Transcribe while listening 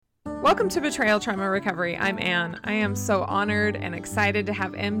Welcome to Betrayal Trauma Recovery. I'm Anne. I am so honored and excited to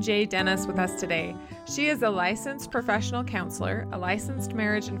have MJ Dennis with us today. She is a licensed professional counselor, a licensed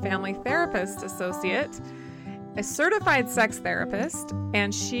marriage and family therapist associate, a certified sex therapist,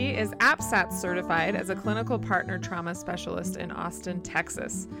 and she is APSAT certified as a clinical partner trauma specialist in Austin,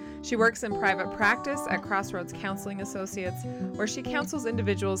 Texas. She works in private practice at Crossroads Counseling Associates, where she counsels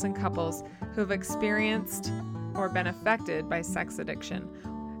individuals and couples who have experienced or been affected by sex addiction.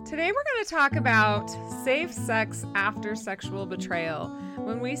 Today we're going to talk about safe sex after sexual betrayal.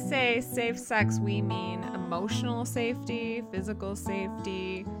 When we say safe sex, we mean emotional safety, physical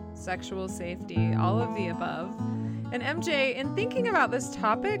safety, sexual safety, all of the above. And MJ, in thinking about this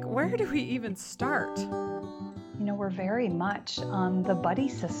topic, where do we even start? You know, we're very much on the buddy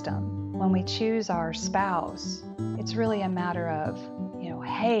system. When we choose our spouse, it's really a matter of,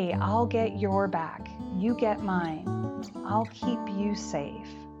 hey, I'll get your back, you get mine, I'll keep you safe.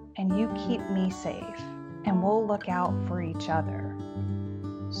 And you keep me safe, and we'll look out for each other.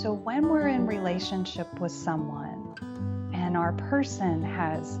 So when we're in relationship with someone and our person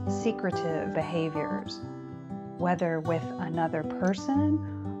has secretive behaviors, whether with another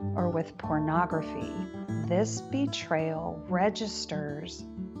person or with pornography, this betrayal registers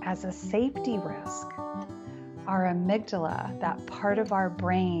as a safety risk. Our amygdala, that part of our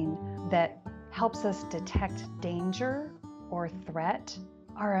brain that helps us detect danger or threat,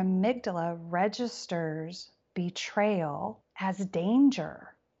 our amygdala registers betrayal as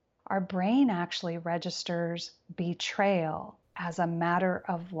danger. Our brain actually registers betrayal as a matter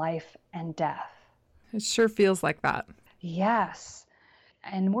of life and death. It sure feels like that. Yes.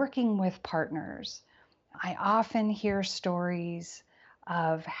 And working with partners, I often hear stories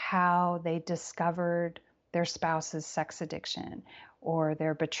of how they discovered their spouse's sex addiction or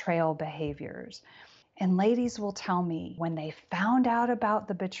their betrayal behaviors. And ladies will tell me when they found out about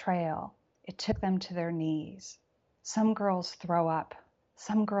the betrayal, it took them to their knees. Some girls throw up.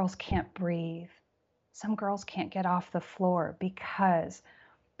 Some girls can't breathe. Some girls can't get off the floor because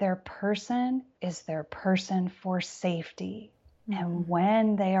their person is their person for safety. Mm-hmm. And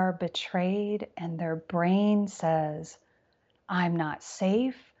when they are betrayed and their brain says, I'm not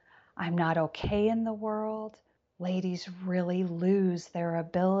safe, I'm not okay in the world, ladies really lose their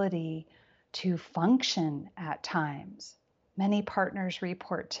ability to function at times. Many partners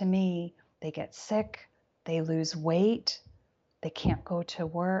report to me they get sick, they lose weight, they can't go to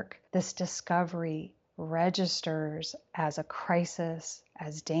work. This discovery registers as a crisis,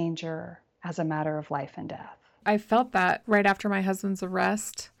 as danger, as a matter of life and death. I felt that right after my husband's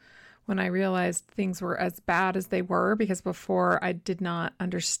arrest when I realized things were as bad as they were, because before I did not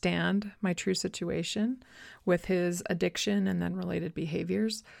understand my true situation with his addiction and then related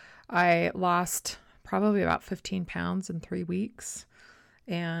behaviors. I lost probably about 15 pounds in 3 weeks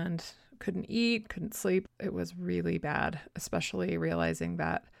and couldn't eat, couldn't sleep. It was really bad, especially realizing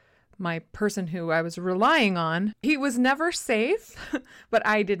that my person who I was relying on, he was never safe, but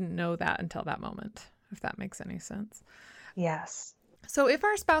I didn't know that until that moment, if that makes any sense. Yes. So if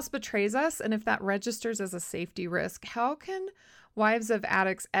our spouse betrays us and if that registers as a safety risk, how can wives of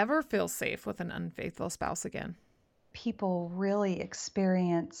addicts ever feel safe with an unfaithful spouse again? People really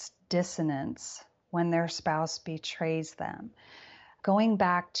experience dissonance when their spouse betrays them. Going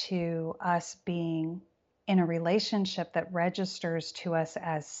back to us being in a relationship that registers to us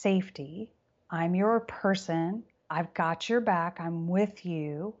as safety, I'm your person, I've got your back, I'm with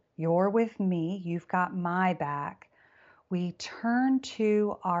you, you're with me, you've got my back. We turn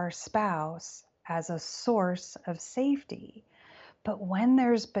to our spouse as a source of safety. But when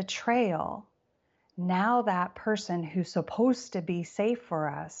there's betrayal, now that person who's supposed to be safe for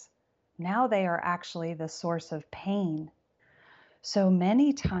us, now they are actually the source of pain. So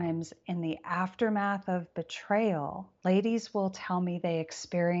many times in the aftermath of betrayal, ladies will tell me they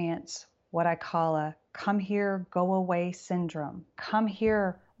experience what I call a come here, go away syndrome. Come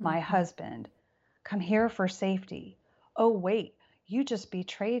here, my husband. Come here for safety. Oh, wait, you just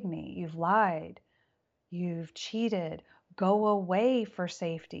betrayed me. You've lied. You've cheated. Go away for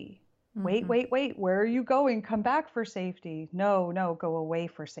safety. Wait, where are you going? Come back for safety. No, go away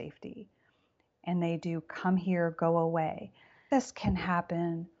for safety. And they do come here, go away. This can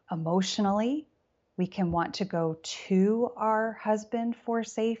happen emotionally. We can want to go to our husband for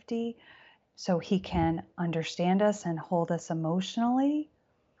safety so he can understand us and hold us emotionally.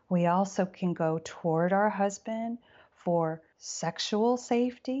 We also can go toward our husband for sexual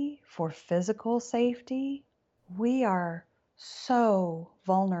safety, for physical safety. We are so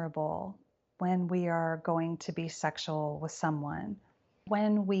vulnerable when we are going to be sexual with someone.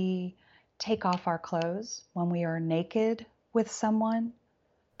 When we take off our clothes, when we are naked with someone,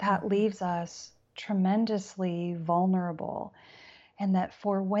 that leaves us tremendously vulnerable. And that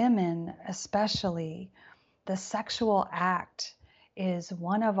for women, especially, the sexual act is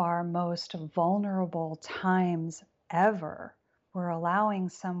one of our most vulnerable times ever. We're allowing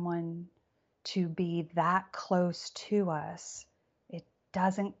someone to be that close to us. It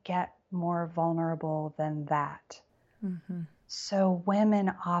doesn't get more vulnerable than that. Mm-hmm. So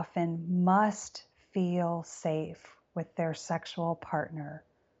women often must feel safe with their sexual partner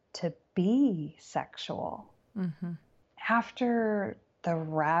to be sexual. Mm-hmm. After the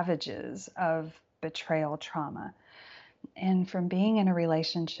ravages of betrayal trauma, and from being in a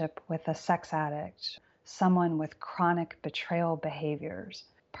relationship with a sex addict, someone with chronic betrayal behaviors,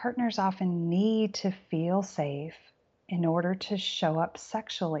 partners often need to feel safe in order to show up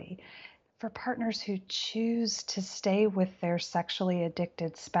sexually. For partners who choose to stay with their sexually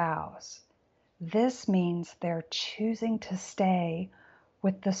addicted spouse, this means they're choosing to stay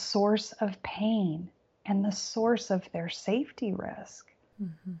with the source of pain and the source of their safety risk.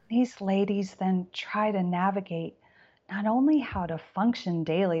 Mm-hmm. These ladies then try to navigate not only how to function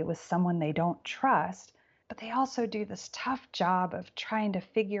daily with someone they don't trust, but they also do this tough job of trying to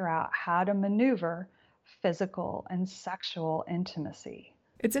figure out how to maneuver physical and sexual intimacy.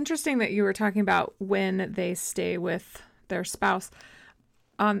 It's interesting that you were talking about when they stay with their spouse.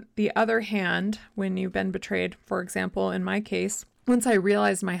 On the other hand, when you've been betrayed, for example, in my case, once I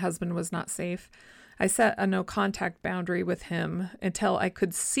realized my husband was not safe, I set a no contact boundary with him until I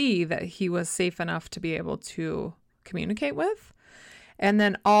could see that he was safe enough to be able to communicate with. And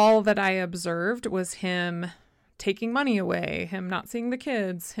then all that I observed was him taking money away, him not seeing the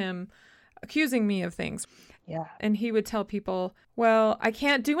kids, him accusing me of things. Yeah. And he would tell people, well, I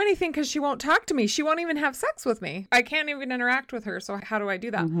can't do anything because she won't talk to me. She won't even have sex with me. I can't even interact with her. So how do I do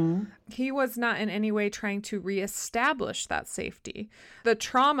that? Mm-hmm. He was not in any way trying to reestablish that safety. The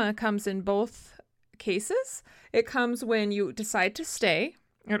trauma comes in both cases. It comes when you decide to stay.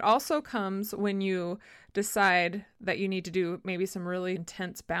 It also comes when you decide that you need to do maybe some really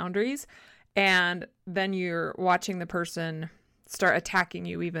intense boundaries, and then you're watching the person start attacking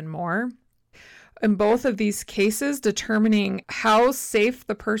you even more. In both of these cases, determining how safe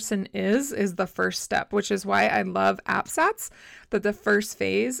the person is the first step, which is why I love APSATS, that the first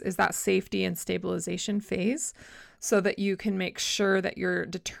phase is that safety and stabilization phase, so that you can make sure that you're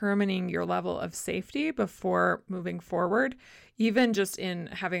determining your level of safety before moving forward, even just in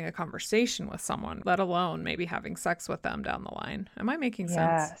having a conversation with someone, let alone maybe having sex with them down the line. Am I making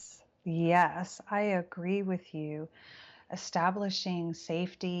sense? Yes, I agree with you. Establishing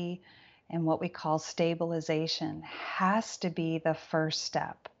safety and what we call stabilization has to be the first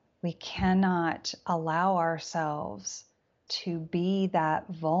step. We cannot allow ourselves to be that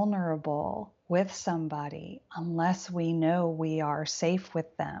vulnerable with somebody unless we know we are safe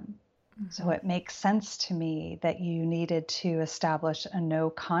with them. Mm-hmm. So it makes sense to me that you needed to establish a no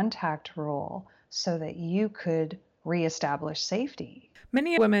contact rule so that you could reestablish safety.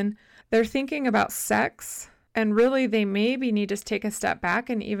 Many women, they're thinking about sex, and really they maybe need to take a step back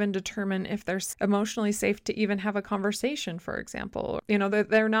and even determine if they're emotionally safe to even have a conversation, for example. You know,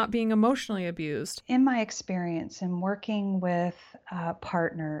 they're not being emotionally abused. In my experience in working with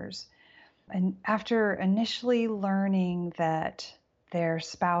partners, and after initially learning that their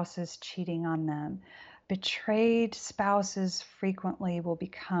spouse is cheating on them, betrayed spouses frequently will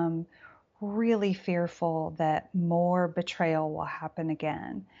become really fearful that more betrayal will happen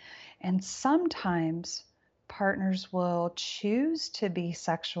again. And sometimes partners will choose to be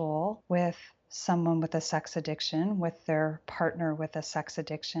sexual with someone with a sex addiction, with their partner with a sex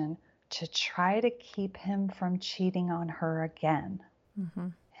addiction, to try to keep him from cheating on her again. Mm-hmm.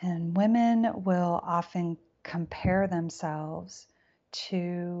 And women will often compare themselves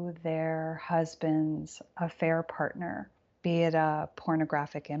to their husband's affair partner, be it a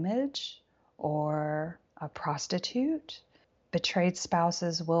pornographic image or a prostitute. Betrayed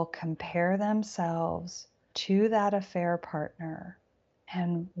spouses will compare themselves to that affair partner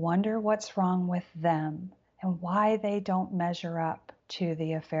and wonder what's wrong with them and why they don't measure up to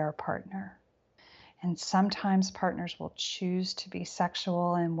the affair partner. And sometimes partners will choose to be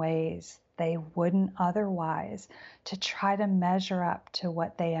sexual in ways they wouldn't otherwise to try to measure up to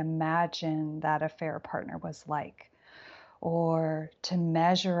what they imagine that affair partner was like, or to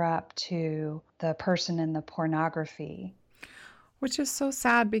measure up to the person in the pornography. Which is so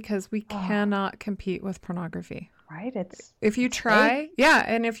sad because we cannot compete with pornography. Right? If you try,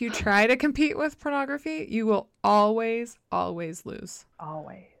 and if you try to compete with pornography, you will always lose.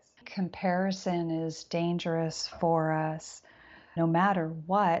 Always. Comparison is dangerous for us no matter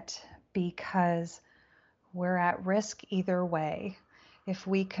what, because we're at risk either way. If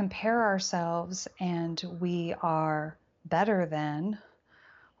we compare ourselves and we are better than,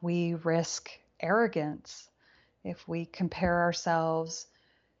 we risk arrogance. If we compare ourselves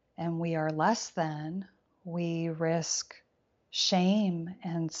and we are less than, we risk shame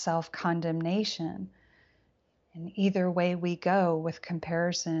and self-condemnation. And either way we go with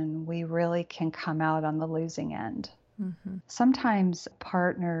comparison, we really can come out on the losing end. Mm-hmm. Sometimes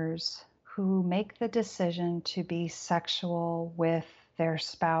partners who make the decision to be sexual with their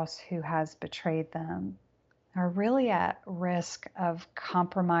spouse who has betrayed them are really at risk of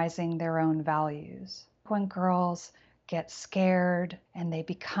compromising their own values. When girls get scared and they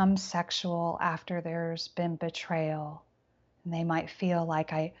become sexual after there's been betrayal, and they might feel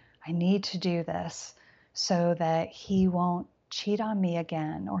like I need to do this so that he won't cheat on me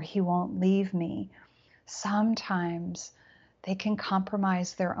again or he won't leave me. Sometimes they can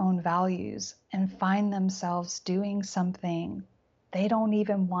compromise their own values and find themselves doing something they don't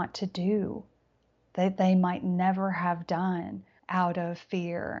even want to do, that they might never have done out of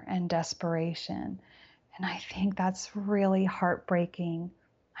fear and desperation. And I think that's really heartbreaking.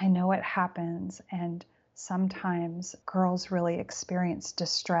 I know it happens, and sometimes girls really experience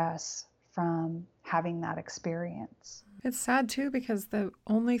distress from having that experience. It's sad too, because the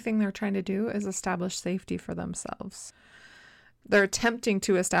only thing they're trying to do is establish safety for themselves. They're attempting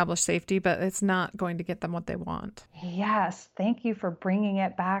to establish safety, but it's not going to get them what they want. Yes, thank you for bringing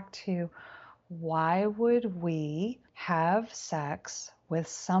it back to why would we have sex with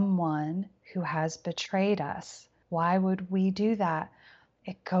someone who has betrayed us? Why would we do that?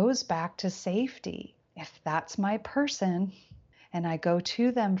 It goes back to safety. If that's my person and I go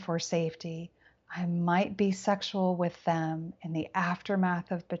to them for safety, I might be sexual with them in the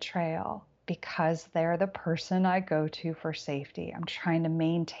aftermath of betrayal because they're the person I go to for safety. I'm trying to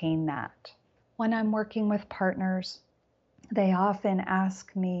maintain that. When I'm working with partners, they often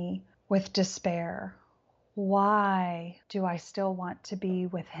ask me with despair, why do I still want to be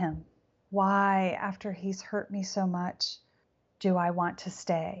with him? Why, after he's hurt me so much, do I want to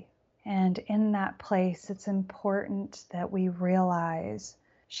stay? And in that place, it's important that we realize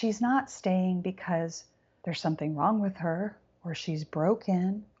she's not staying because there's something wrong with her, or she's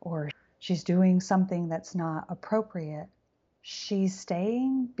broken, or she's doing something that's not appropriate. She's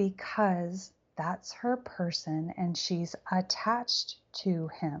staying because that's her person and she's attached to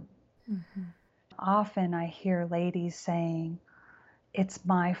him. Mm-hmm. Often I hear ladies saying, it's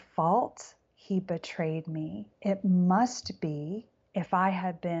my fault he betrayed me. It must be. If I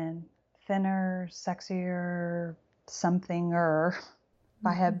had been thinner, sexier, something-er, if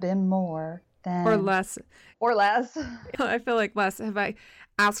I had been more, then... Or less. Or less. I feel like less. Have I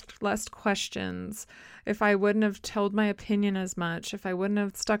asked less questions? If I wouldn't have told my opinion as much, if I wouldn't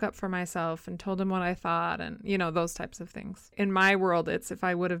have stuck up for myself and told him what I thought, and, those types of things. In my world, it's if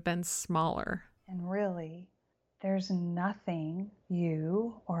I would have been smaller. And really, there's nothing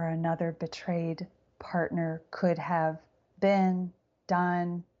you or another betrayed partner could have been,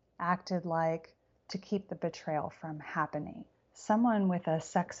 done, acted like to keep the betrayal from happening. Someone with a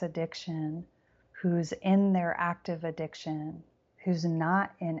sex addiction who's in their active addiction, who's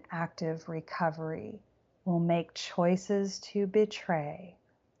not in active recovery, will make choices to betray,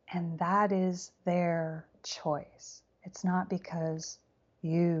 and that is their choice. It's not because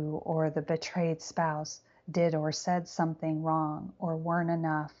you or the betrayed spouse did or said something wrong or weren't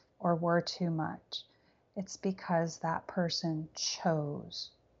enough or were too much. It's because that person chose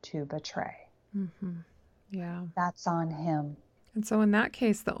to betray. Mm-hmm. Yeah. That's on him. And so in that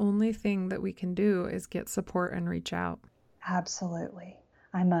case, the only thing that we can do is get support and reach out. Absolutely.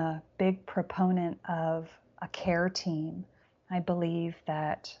 I'm a big proponent of a care team. I believe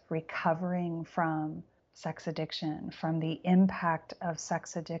that recovering from sex addiction, from the impact of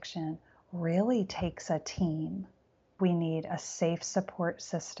sex addiction, really takes a team. We need a safe support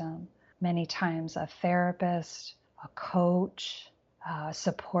system. Many times a therapist, a coach, a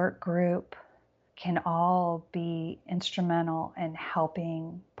support group can all be instrumental in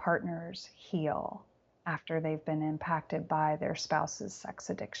helping partners heal after they've been impacted by their spouse's sex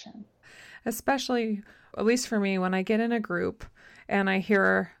addiction. Especially, at least for me, when I get in a group and I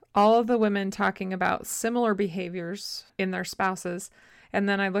hear all of the women talking about similar behaviors in their spouses, and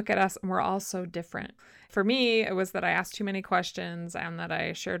then I look at us and we're all so different. For me, it was that I asked too many questions and that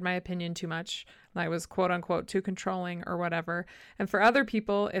I shared my opinion too much. I was quote unquote too controlling or whatever. And for other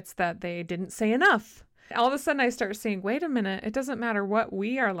people, it's that they didn't say enough. All of a sudden I start saying, wait a minute, it doesn't matter what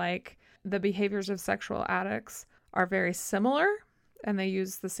we are like. The behaviors of sexual addicts are very similar and they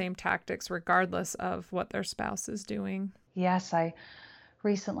use the same tactics regardless of what their spouse is doing. Yes, I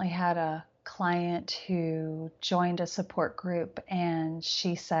recently had a client who joined a support group, and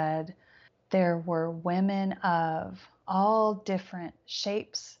she said there were women of all different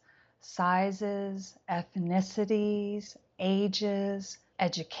shapes, sizes, ethnicities, ages,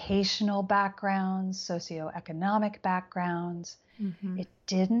 educational backgrounds, socioeconomic backgrounds. Mm-hmm. It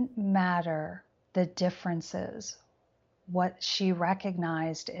didn't matter the differences. What she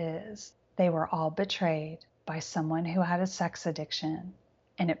recognized is they were all betrayed by someone who had a sex addiction.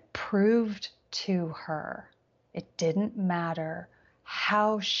 And it proved to her it didn't matter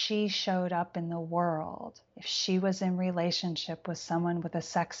how she showed up in the world. If she was in relationship with someone with a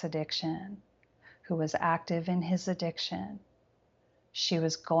sex addiction who was active in his addiction, she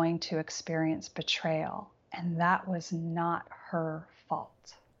was going to experience betrayal. And that was not her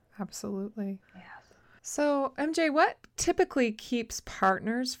fault. Absolutely. Yes. So, MJ, what typically keeps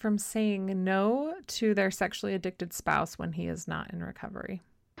partners from saying no to their sexually addicted spouse when he is not in recovery?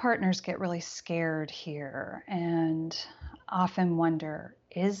 Partners get really scared here and often wonder,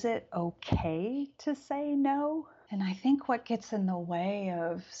 is it okay to say no? And I think what gets in the way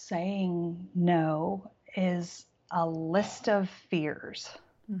of saying no is a list of fears.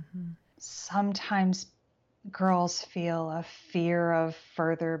 Mm-hmm. Sometimes girls feel a fear of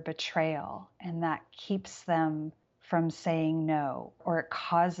further betrayal, and that keeps them from saying no, or it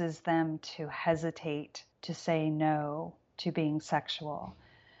causes them to hesitate to say no to being sexual.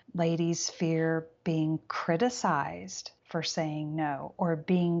 Ladies fear being criticized for saying no or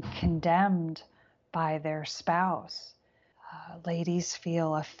being condemned by their spouse. Ladies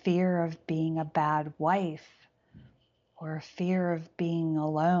feel a fear of being a bad wife or a fear of being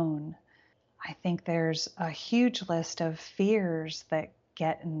alone. I think there's a huge list of fears that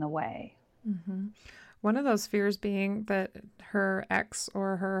get in the way. Mm-hmm. One of those fears being that her ex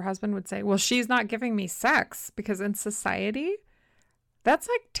or her husband would say, well, she's not giving me sex, because in society, that's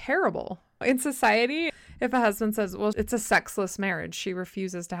like terrible. In society, if a husband says, well, it's a sexless marriage, she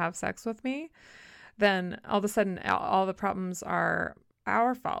refuses to have sex with me, then all of a sudden all the problems are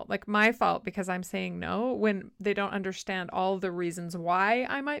our fault, like my fault because I'm saying no, when they don't understand all the reasons why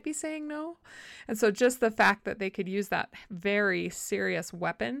I might be saying no. And so just the fact that they could use that very serious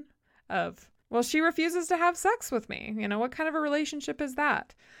weapon of, well, she refuses to have sex with me. You know, what kind of a relationship is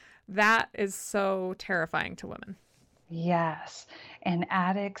that? That is so terrifying to women. Yes. And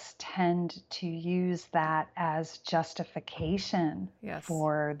addicts tend to use that as justification Yes.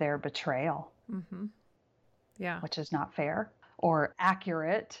 for their betrayal. Mm-hmm. Yeah. Which is not fair or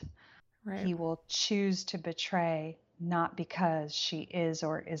accurate. Right. He will choose to betray not because she is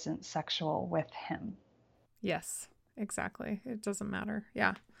or isn't sexual with him. Yes, exactly. It doesn't matter.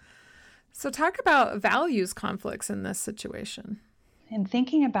 Yeah. So talk about values conflicts in this situation. In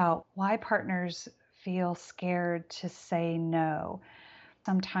thinking about why partners feel scared to say no,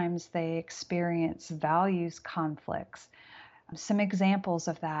 sometimes they experience values conflicts. Some examples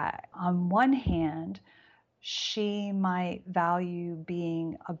of that. On one hand, she might value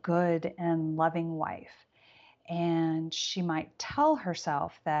being a good and loving wife. And she might tell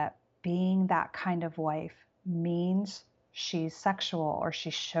herself that being that kind of wife means she's sexual or she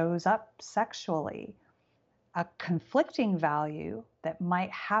shows up sexually. A conflicting value that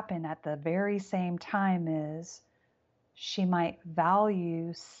might happen at the very same time is she might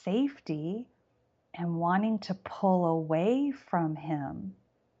value safety and wanting to pull away from him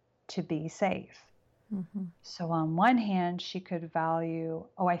to be safe. Mm-hmm. So on one hand, she could value,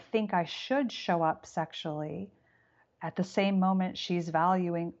 oh, I think I should show up sexually. At the same moment, she's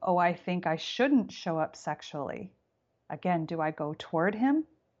valuing, oh, I think I shouldn't show up sexually. Again, do I go toward him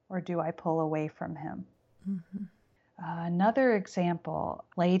or do I pull away from him? Mm-hmm. Another example,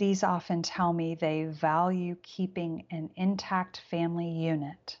 ladies often tell me they value keeping an intact family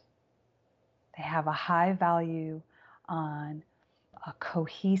unit. They have a high value on a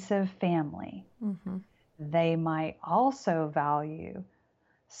cohesive family. Mm-hmm. They might also value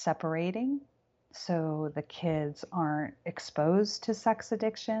separating so the kids aren't exposed to sex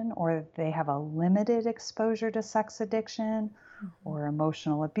addiction, or they have a limited exposure to sex addiction, or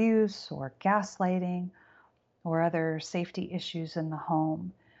emotional abuse, or gaslighting, or other safety issues in the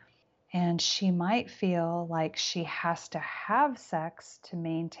home. And she might feel like she has to have sex to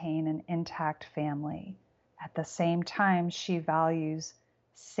maintain an intact family. At the same time, she values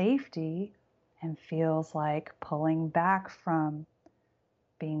safety and feels like pulling back from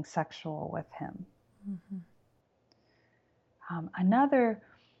being sexual with him. Mm-hmm. Another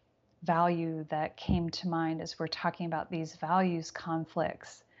value that came to mind as we're talking about these values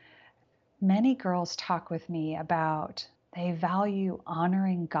conflicts, many girls talk with me about they value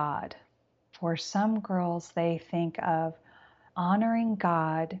honoring God. For some girls, they think of Honoring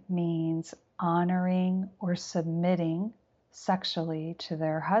God means honoring or submitting sexually to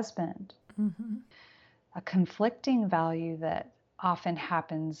their husband. Mm-hmm. A conflicting value that often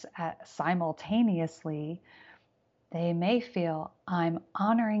happens simultaneously. They may feel, I'm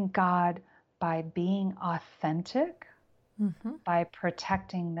honoring God by being authentic, Mm-hmm. by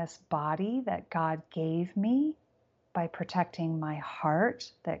protecting this body that God gave me, by protecting my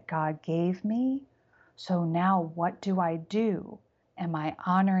heart that God gave me. So now what do I do? Am I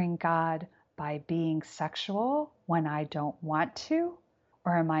honoring God by being sexual when I don't want to?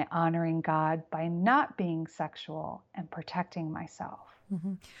 Or am I honoring God by not being sexual and protecting myself?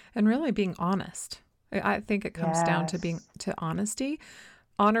 Mm-hmm. And really being honest. I think it comes down to being Yes. to honesty,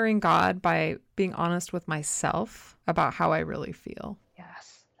 honoring God by being honest with myself about how I really feel.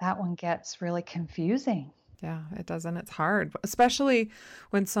 Yes. That one gets really confusing. Yeah, it does. And it's hard, especially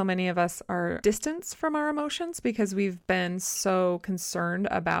when so many of us are distanced from our emotions because we've been so concerned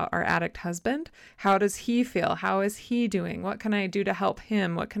about our addict husband. How does he feel? How is he doing? What can I do to help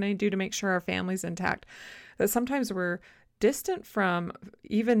him? What can I do to make sure our family's intact? That sometimes we're distant from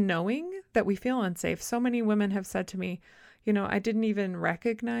even knowing that we feel unsafe. So many women have said to me, I didn't even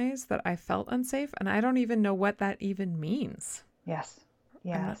recognize that I felt unsafe, and I don't even know what that even means. Yes.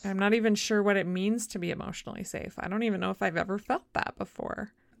 I'm not, Yes. I'm not even sure what it means to be emotionally safe. I don't even know if I've ever felt that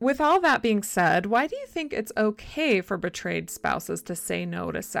before. With all that being said, why do you think it's okay for betrayed spouses to say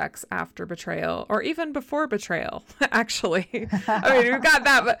no to sex after betrayal or even before betrayal, actually? I mean, we've got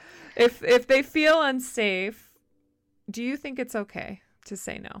that, but if they feel unsafe, do you think it's okay to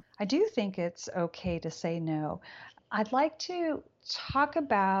say no? I do think it's okay to say no. I'd like to talk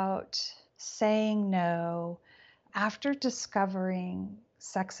about saying no after discovering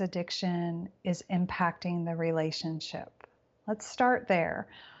sex addiction is impacting the relationship. Let's start there.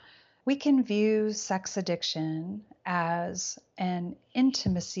 We can view sex addiction as an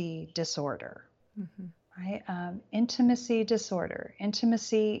intimacy disorder, Mm-hmm. right? Intimacy disorder,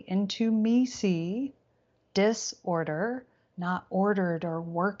 intimacy, disorder, not ordered or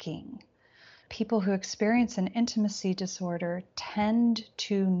working. People who experience an intimacy disorder tend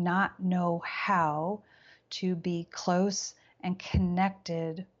to not know how to be close and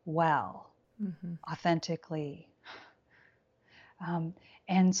connected well, Mm-hmm. authentically.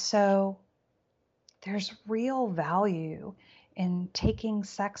 And so there's real value in taking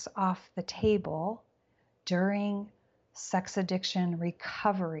sex off the table during sex addiction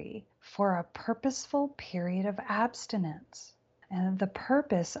recovery for a purposeful period of abstinence. And the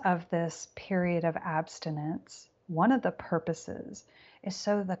purpose of this period of abstinence, one of the purposes, is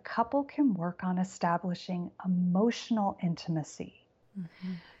so the couple can work on establishing emotional intimacy.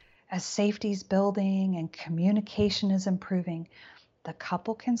 Mm-hmm. As safety's building and communication is improving, the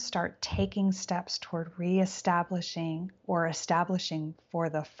couple can start taking steps toward reestablishing or establishing for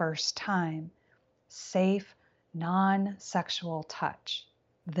the first time safe, non-sexual touch,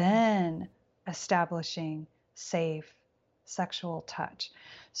 then establishing safe sexual touch.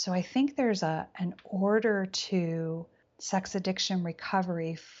 So I think there's an order to sex addiction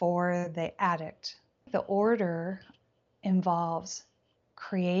recovery for the addict. The order involves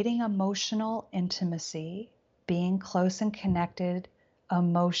creating emotional intimacy, being close and connected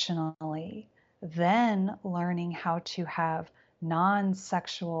emotionally, then learning how to have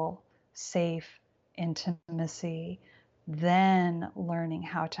non-sexual safe intimacy, then learning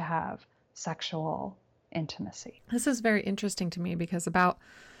how to have sexual intimacy. This is very interesting to me because about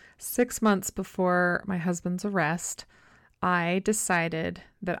 6 months before my husband's arrest, I decided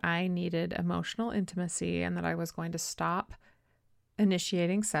that I needed emotional intimacy and that I was going to stop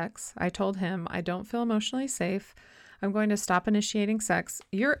initiating sex. I told him, I don't feel emotionally safe. I'm going to stop initiating sex.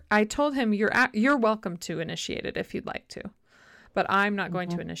 I told him, you're welcome to initiate it if you'd like to, but I'm not going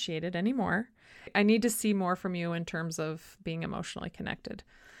to initiate it anymore. I need to see more from you in terms of being emotionally connected.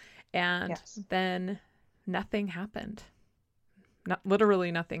 And then nothing happened.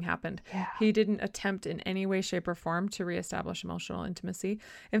 Literally nothing happened. Yeah. He didn't attempt in any way, shape, or form to reestablish emotional intimacy.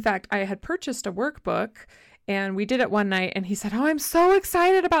 In fact, I had purchased a workbook and we did it one night and he said, "Oh, I'm so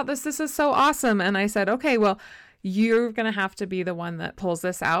excited about this. This is so awesome." And I said, "Okay, well, you're going to have to be the one that pulls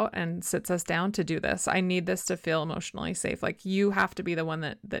this out and sits us down to do this. I need this to feel emotionally safe. Like you have to be the one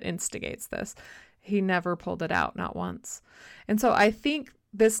that instigates this." He never pulled it out, not once. And so I think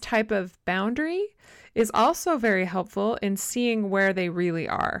this type of boundary is also very helpful in seeing where they really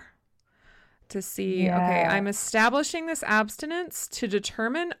are. To see, okay, I'm establishing this abstinence to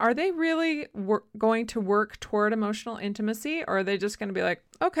determine, are they really going to work toward emotional intimacy? Or are they just going to be like,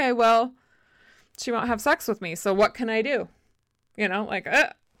 okay, well, she won't have sex with me, so what can I do?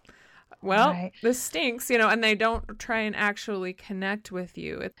 well, right? this stinks, and they don't try and actually connect with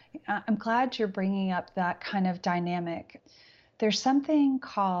you. I'm glad you're bringing up that kind of dynamic. There's something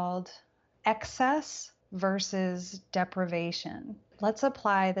called excess versus deprivation. Let's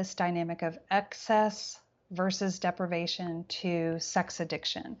apply this dynamic of excess versus deprivation to sex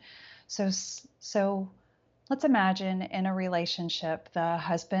addiction. So let's imagine in a relationship, the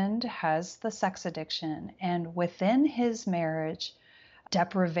husband has the sex addiction, and within his marriage,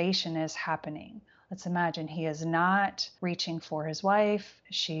 deprivation is happening. Let's imagine he is not reaching for his wife.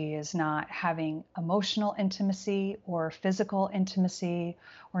 She is not having emotional intimacy or physical intimacy,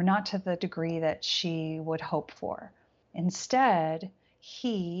 or not to the degree that she would hope for. Instead,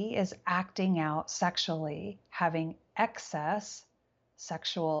 he is acting out sexually, having excess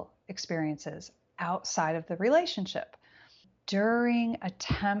sexual experiences outside of the relationship. During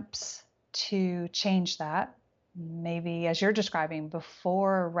attempts to change that, maybe as you're describing,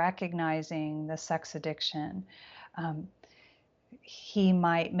 before recognizing the sex addiction, he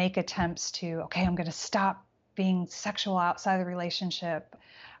might make attempts to, okay, I'm going to stop being sexual outside the relationship. I'm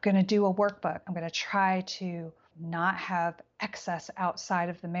going to do a workbook. I'm going to try to not have excess outside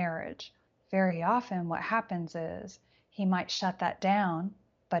of the marriage. Very often what happens is he might shut that down,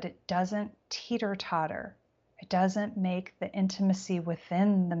 but it doesn't teeter-totter. It doesn't make the intimacy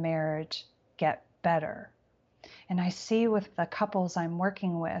within the marriage get better. And I see with the couples I'm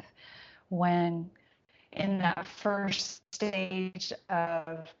working with, when in that first stage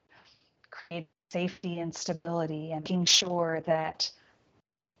of creating safety and stability and making sure that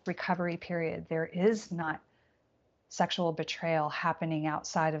recovery period, there is not sexual betrayal happening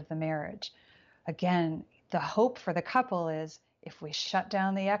outside of the marriage. Again, the hope for the couple is if we shut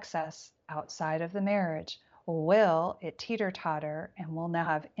down the excess outside of the marriage, will it teeter-totter and we'll now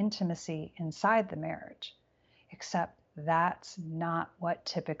have intimacy inside the marriage? Except that's not what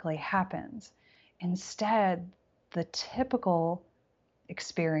typically happens. Instead, the typical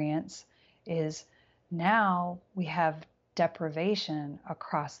experience is now we have deprivation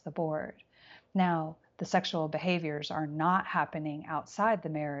across the board. Now, the sexual behaviors are not happening outside the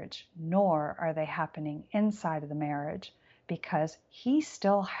marriage, nor are they happening inside of the marriage, because he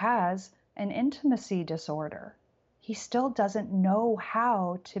still has an intimacy disorder. He still doesn't know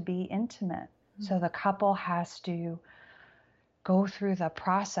how to be intimate. So the couple has to go through the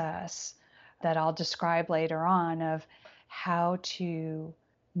process that I'll describe later on of how to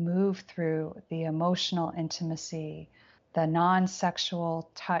move through the emotional intimacy, the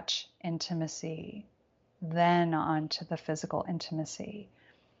non-sexual touch intimacy, then on to the physical intimacy.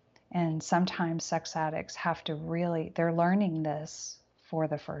 And sometimes sex addicts have to really, they're learning this for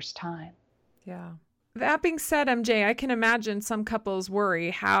the first time. Yeah. That being said, MJ, I can imagine some couples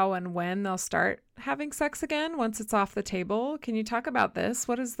worry how and when they'll start having sex again once it's off the table. Can you talk about this?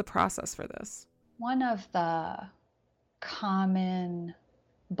 What is the process for this? One of the common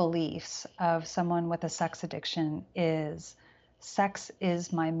beliefs of someone with a sex addiction is sex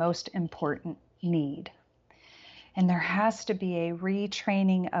is my most important need. And there has to be a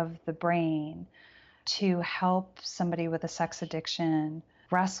retraining of the brain to help somebody with a sex addiction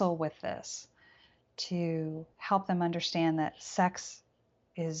wrestle with this, to help them understand that sex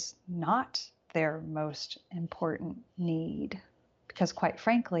is not their most important need. Because quite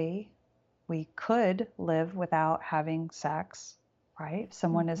frankly, we could live without having sex, right? If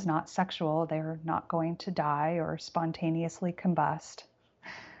someone is not sexual, they're not going to die or spontaneously combust.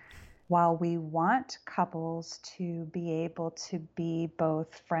 While we want couples to be able to be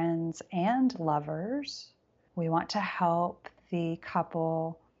both friends and lovers, we want to help the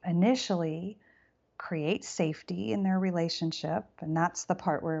couple initially create safety in their relationship. And that's the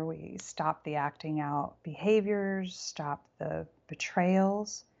part where we stop the acting out behaviors, stop the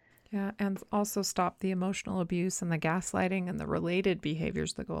betrayals. Yeah, and also stop the emotional abuse and the gaslighting and the related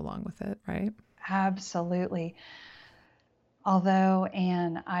behaviors that go along with it, right? Absolutely. Although,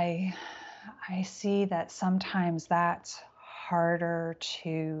 Anne, I see that sometimes that's harder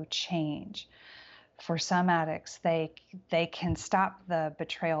to change. For some addicts, they can stop the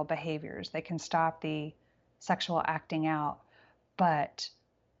betrayal behaviors, they can stop the sexual acting out, but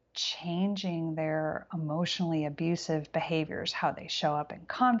changing their emotionally abusive behaviors, how they show up in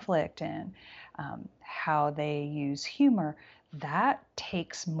conflict and how they use humor, that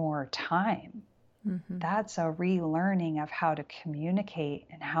takes more time. Mm-hmm. That's a relearning of how to communicate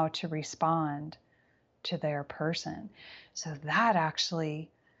and how to respond to their person. So that actually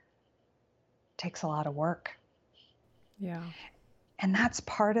takes a lot of work. Yeah. And that's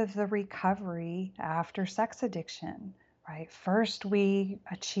part of the recovery after sex addiction, right? First, we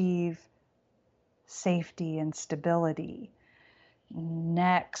achieve safety and stability.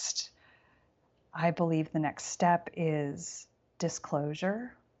 Next, I believe the next step is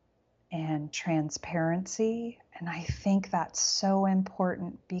disclosure and transparency. And I think that's so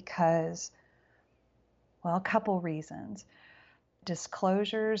important because, well, a couple reasons.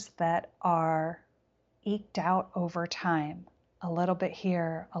 Disclosures that are eked out over time, a little bit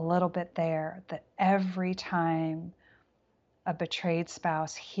here, a little bit there, that every time a betrayed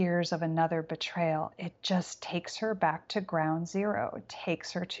spouse hears of another betrayal, it just takes her back to ground zero. It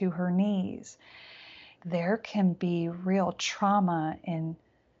takes her to her knees. There can be real trauma in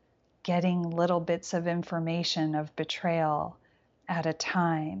getting little bits of information of betrayal at a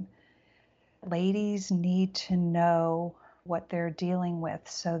time. Ladies need to know what they're dealing with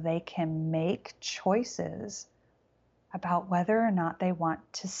so they can make choices about whether or not they want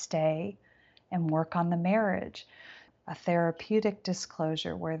to stay and work on the marriage. A therapeutic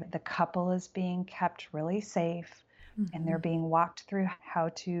disclosure where the couple is being kept really safe and they're being walked through how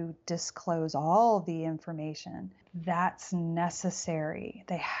to disclose all the information. That's necessary.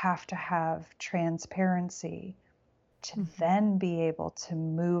 They have to have transparency to then be able to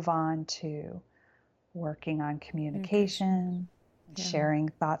move on to working on communication, sharing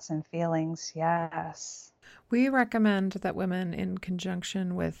thoughts and feelings. Yes. We recommend that women, in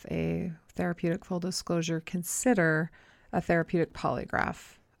conjunction with a therapeutic full disclosure, consider a therapeutic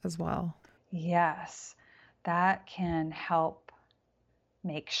polygraph as well. Yes, that can help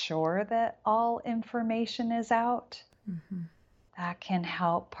make sure that all information is out. That can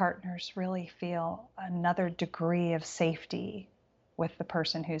help partners really feel another degree of safety with the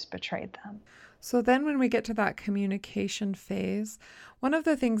person who's betrayed them. So then when we get to that communication phase, one of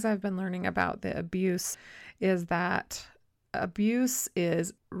the things I've been learning about the abuse is that abuse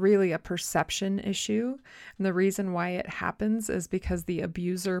is really a perception issue. And the reason why it happens is because the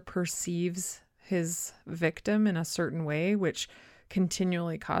abuser perceives his victim in a certain way, which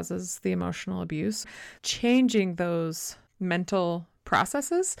continually causes the emotional abuse. Changing those mental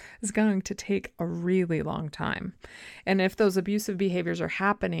processes is going to take a really long time. And if those abusive behaviors are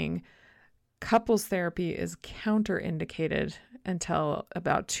happening, couples therapy is counterindicated until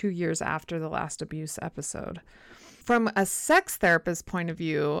about 2 years after the last abuse episode. From a sex therapist point of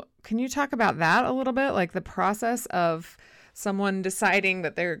view, can you talk about that a little bit? Like the process of someone deciding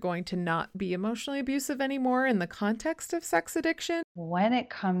that they're going to not be emotionally abusive anymore in the context of sex addiction? When it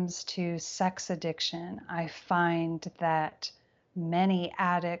comes to sex addiction, I find that many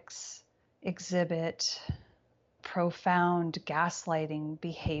addicts exhibit profound gaslighting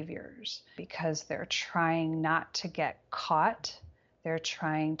behaviors because they're trying not to get caught. They're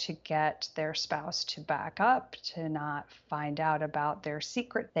trying to get their spouse to back up, to not find out about their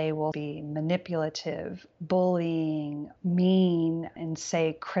secret. They will be manipulative, bullying, mean, and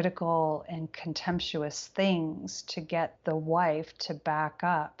say critical and contemptuous things to get the wife to back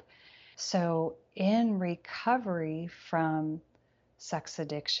up. So in recovery from sex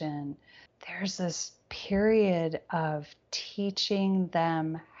addiction, there's this period of teaching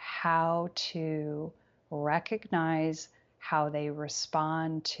them how to recognize how they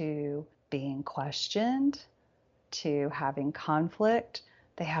respond to being questioned, to having conflict.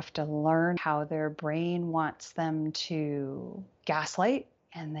 They have to learn how their brain wants them to gaslight,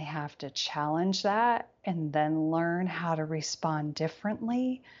 and they have to challenge that and then learn how to respond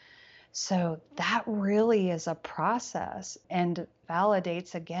differently. So that really is a process and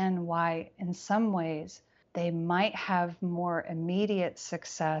validates again why in some ways they might have more immediate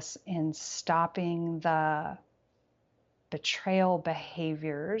success in stopping the betrayal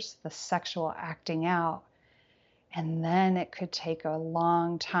behaviors, the sexual acting out, and then it could take a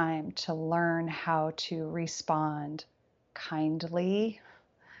long time to learn how to respond kindly,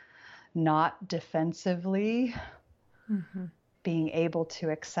 not defensively, being able to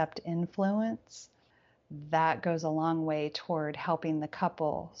accept influence. That goes a long way toward helping the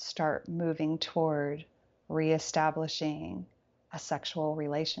couple start moving toward reestablishing a sexual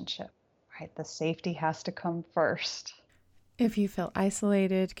relationship, right? The safety has to come first. If you feel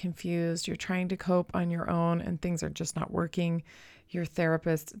isolated, confused, you're trying to cope on your own and things are just not working, your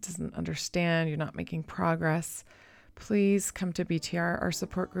therapist doesn't understand, you're not making progress, please come to BTR. Our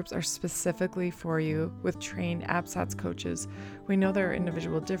support groups are specifically for you with trained ABSATS coaches. We know there are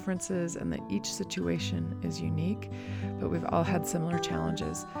individual differences and that each situation is unique, but we've all had similar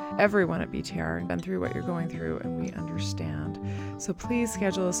challenges. Everyone at BTR has been through what you're going through, and we understand. So please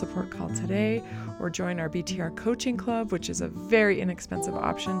schedule a support call today or join our BTR coaching club, which is a very inexpensive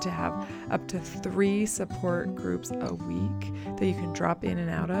option to have up to 3 support groups a week that you can drop in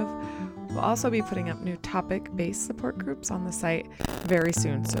and out of. We'll also be putting up new topic-based support groups on the site very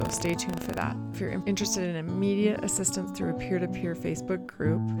soon, so stay tuned for that. If you're interested in immediate assistance through a peer-to-peer Facebook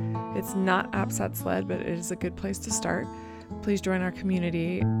group, it's not AppSets-led, but it is a good place to start. Please join our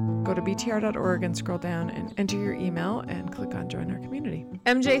community. Go to btr.org and scroll down and enter your email and click on Join Our Community.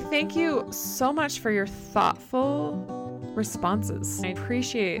 MJ, thank you so much for your thoughtful responses. I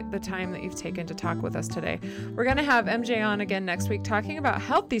appreciate the time that you've taken to talk with us today. We're going to have MJ on again next week talking about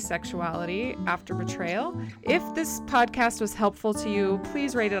healthy sexuality after betrayal. If this podcast was helpful to you,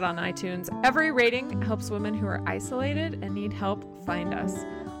 please rate it on iTunes. Every rating helps women who are isolated and need help find us.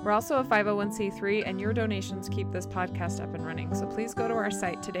 We're also a 501c3, and your donations keep this podcast up and running. So please go to our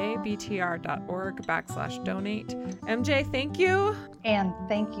site today, btr.org/donate. MJ, thank you. And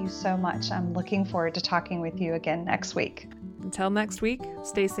thank you so much. I'm looking forward to talking with you again next week. Until next week,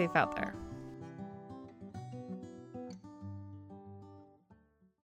 stay safe out there.